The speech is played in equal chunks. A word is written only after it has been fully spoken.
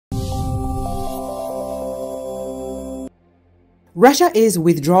Russia is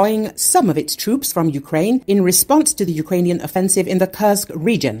withdrawing some of its troops from Ukraine in response to the Ukrainian offensive in the Kursk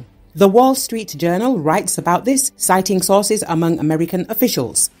region. The Wall Street Journal writes about this, citing sources among American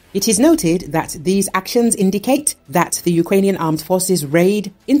officials. It is noted that these actions indicate that the Ukrainian Armed Forces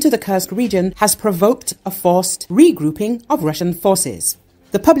raid into the Kursk region has provoked a forced regrouping of Russian forces.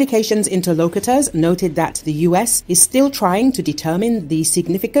 The publication's interlocutors noted that the US is still trying to determine the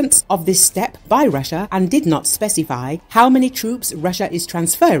significance of this step by Russia and did not specify how many troops Russia is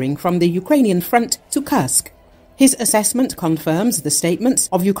transferring from the Ukrainian front to Kursk. His assessment confirms the statements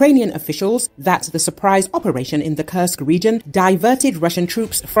of Ukrainian officials that the surprise operation in the Kursk region diverted Russian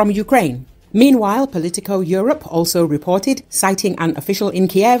troops from Ukraine. Meanwhile, Politico Europe also reported, citing an official in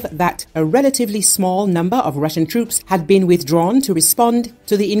Kiev, that a relatively small number of Russian troops had been withdrawn to respond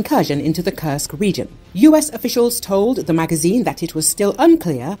to the incursion into the Kursk region. US officials told the magazine that it was still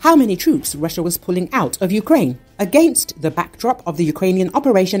unclear how many troops Russia was pulling out of Ukraine. Against the backdrop of the Ukrainian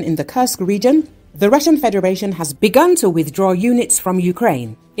operation in the Kursk region, the Russian Federation has begun to withdraw units from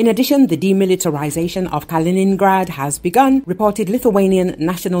Ukraine. In addition, the demilitarization of Kaliningrad has begun, reported Lithuanian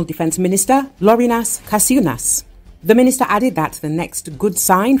National Defense Minister Laurynas Kasčiūnas. The minister added that the next good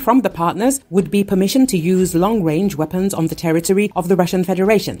sign from the partners would be permission to use long-range weapons on the territory of the Russian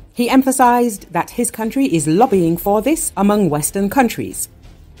Federation. He emphasized that his country is lobbying for this among Western countries.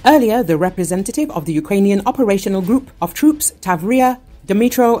 Earlier, the representative of the Ukrainian Operational Group of Troops, Tavria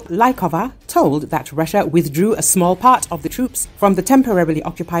Dmytro Lykova, told that Russia withdrew a small part of the troops from the temporarily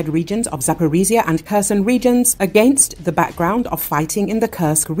occupied regions of Zaporizhzhia and Kherson regions against the background of fighting in the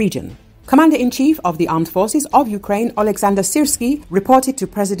Kursk region. Commander-in-Chief of the Armed Forces of Ukraine, Oleksandr Syrsky, reported to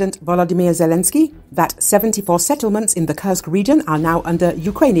President Volodymyr Zelenski that 74 settlements in the Kursk region are now under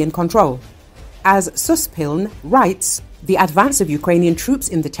Ukrainian control. As Suspiln writes, the advance of Ukrainian troops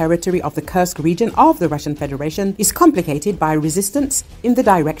in the territory of the Kursk region of the Russian Federation is complicated by resistance in the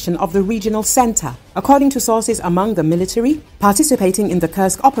direction of the regional center. According to sources among the military participating in the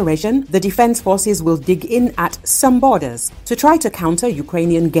Kursk operation, the defense forces will dig in at some borders. To try to counter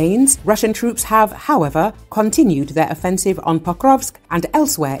Ukrainian gains, Russian troops have, however, continued their offensive on Pokrovsk and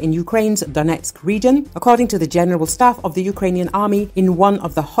elsewhere in Ukraine's Donetsk region, according to the General Staff of the Ukrainian Army, in one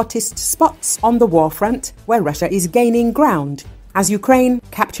of the hottest spots on the war front, where Russia is gaining ground. As Ukraine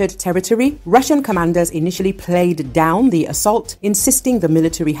captured territory, Russian commanders initially played down the assault, insisting the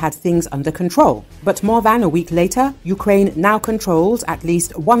military had things under control. But more than a week later, Ukraine now controls at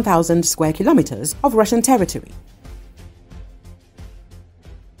least 1,000 square kilometers of Russian territory.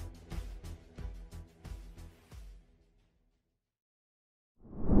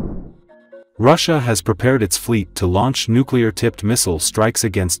 Russia has prepared its fleet to launch nuclear-tipped missile strikes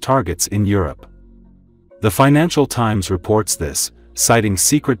against targets in Europe. The Financial Times reports this, citing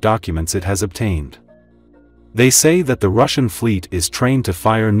secret documents it has obtained. They say that the Russian fleet is trained to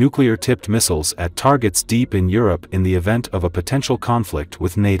fire nuclear-tipped missiles at targets deep in Europe in the event of a potential conflict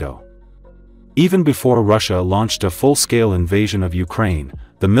with NATO. Even before Russia launched a full-scale invasion of Ukraine,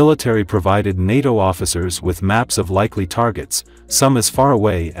 the military provided NATO officers with maps of likely targets, some as far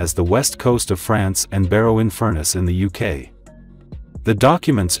away as the west coast of France and Barrow-in-Furness in the UK. The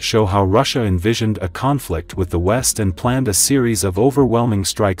documents show how Russia envisioned a conflict with the West and planned a series of overwhelming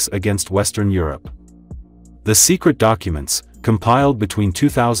strikes against Western Europe. The secret documents, compiled between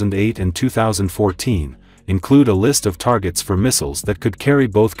 2008 and 2014, include a list of targets for missiles that could carry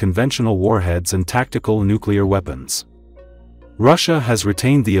both conventional warheads and tactical nuclear weapons. Russia has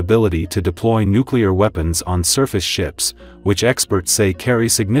retained the ability to deploy nuclear weapons on surface ships, which experts say carry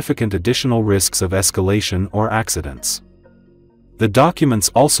significant additional risks of escalation or accidents. The documents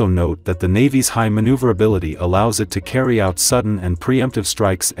also note that the Navy's high maneuverability allows it to carry out sudden and preemptive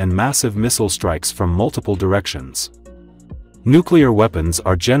strikes and massive missile strikes from multiple directions. Nuclear weapons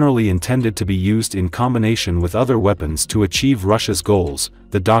are generally intended to be used in combination with other weapons to achieve Russia's goals,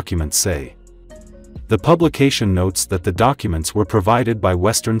 the documents say. The publication notes that the documents were provided by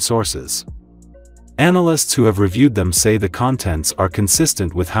Western sources. Analysts who have reviewed them say the contents are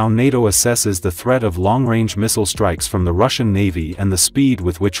consistent with how NATO assesses the threat of long-range missile strikes from the Russian Navy and the speed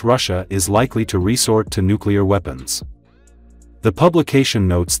with which Russia is likely to resort to nuclear weapons. The publication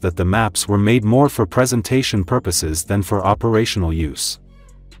notes that the maps were made more for presentation purposes than for operational use.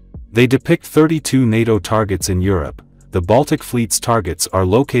 They depict 32 NATO targets in Europe. The Baltic Fleet's targets are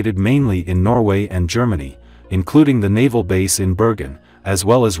located mainly in Norway and Germany, including the naval base in Bergen, as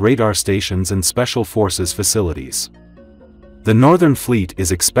well as radar stations and special forces facilities. The Northern Fleet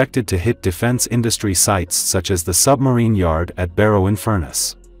is expected to hit defense industry sites such as the submarine yard at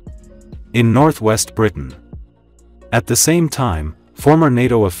Barrow-in-Furness in northwest Britain. At the same time, former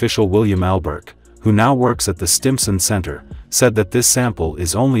NATO official William Alberg, who now works at the Stimson Center, said that this sample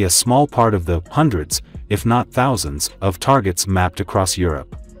is only a small part of the hundreds, if not thousands, of targets mapped across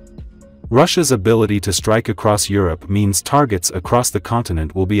Europe. Russia's ability to strike across Europe means targets across the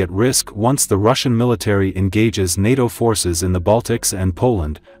continent will be at risk once the Russian military engages NATO forces in the Baltics and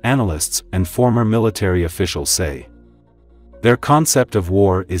Poland, analysts and former military officials say. Their concept of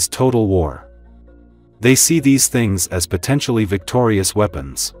war is total war. They see these things as potentially victorious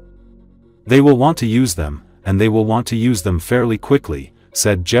weapons. They will want to use them, and they will want to use them fairly quickly,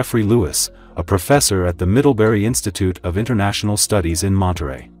 said Jeffrey Lewis, a professor at the Middlebury Institute of International Studies in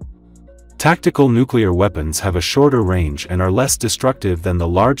Monterey. Tactical nuclear weapons have a shorter range and are less destructive than the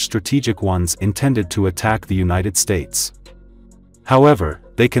large strategic ones intended to attack the United States. However,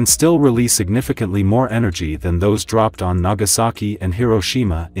 they can still release significantly more energy than those dropped on Nagasaki and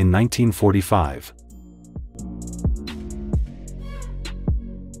Hiroshima in 1945.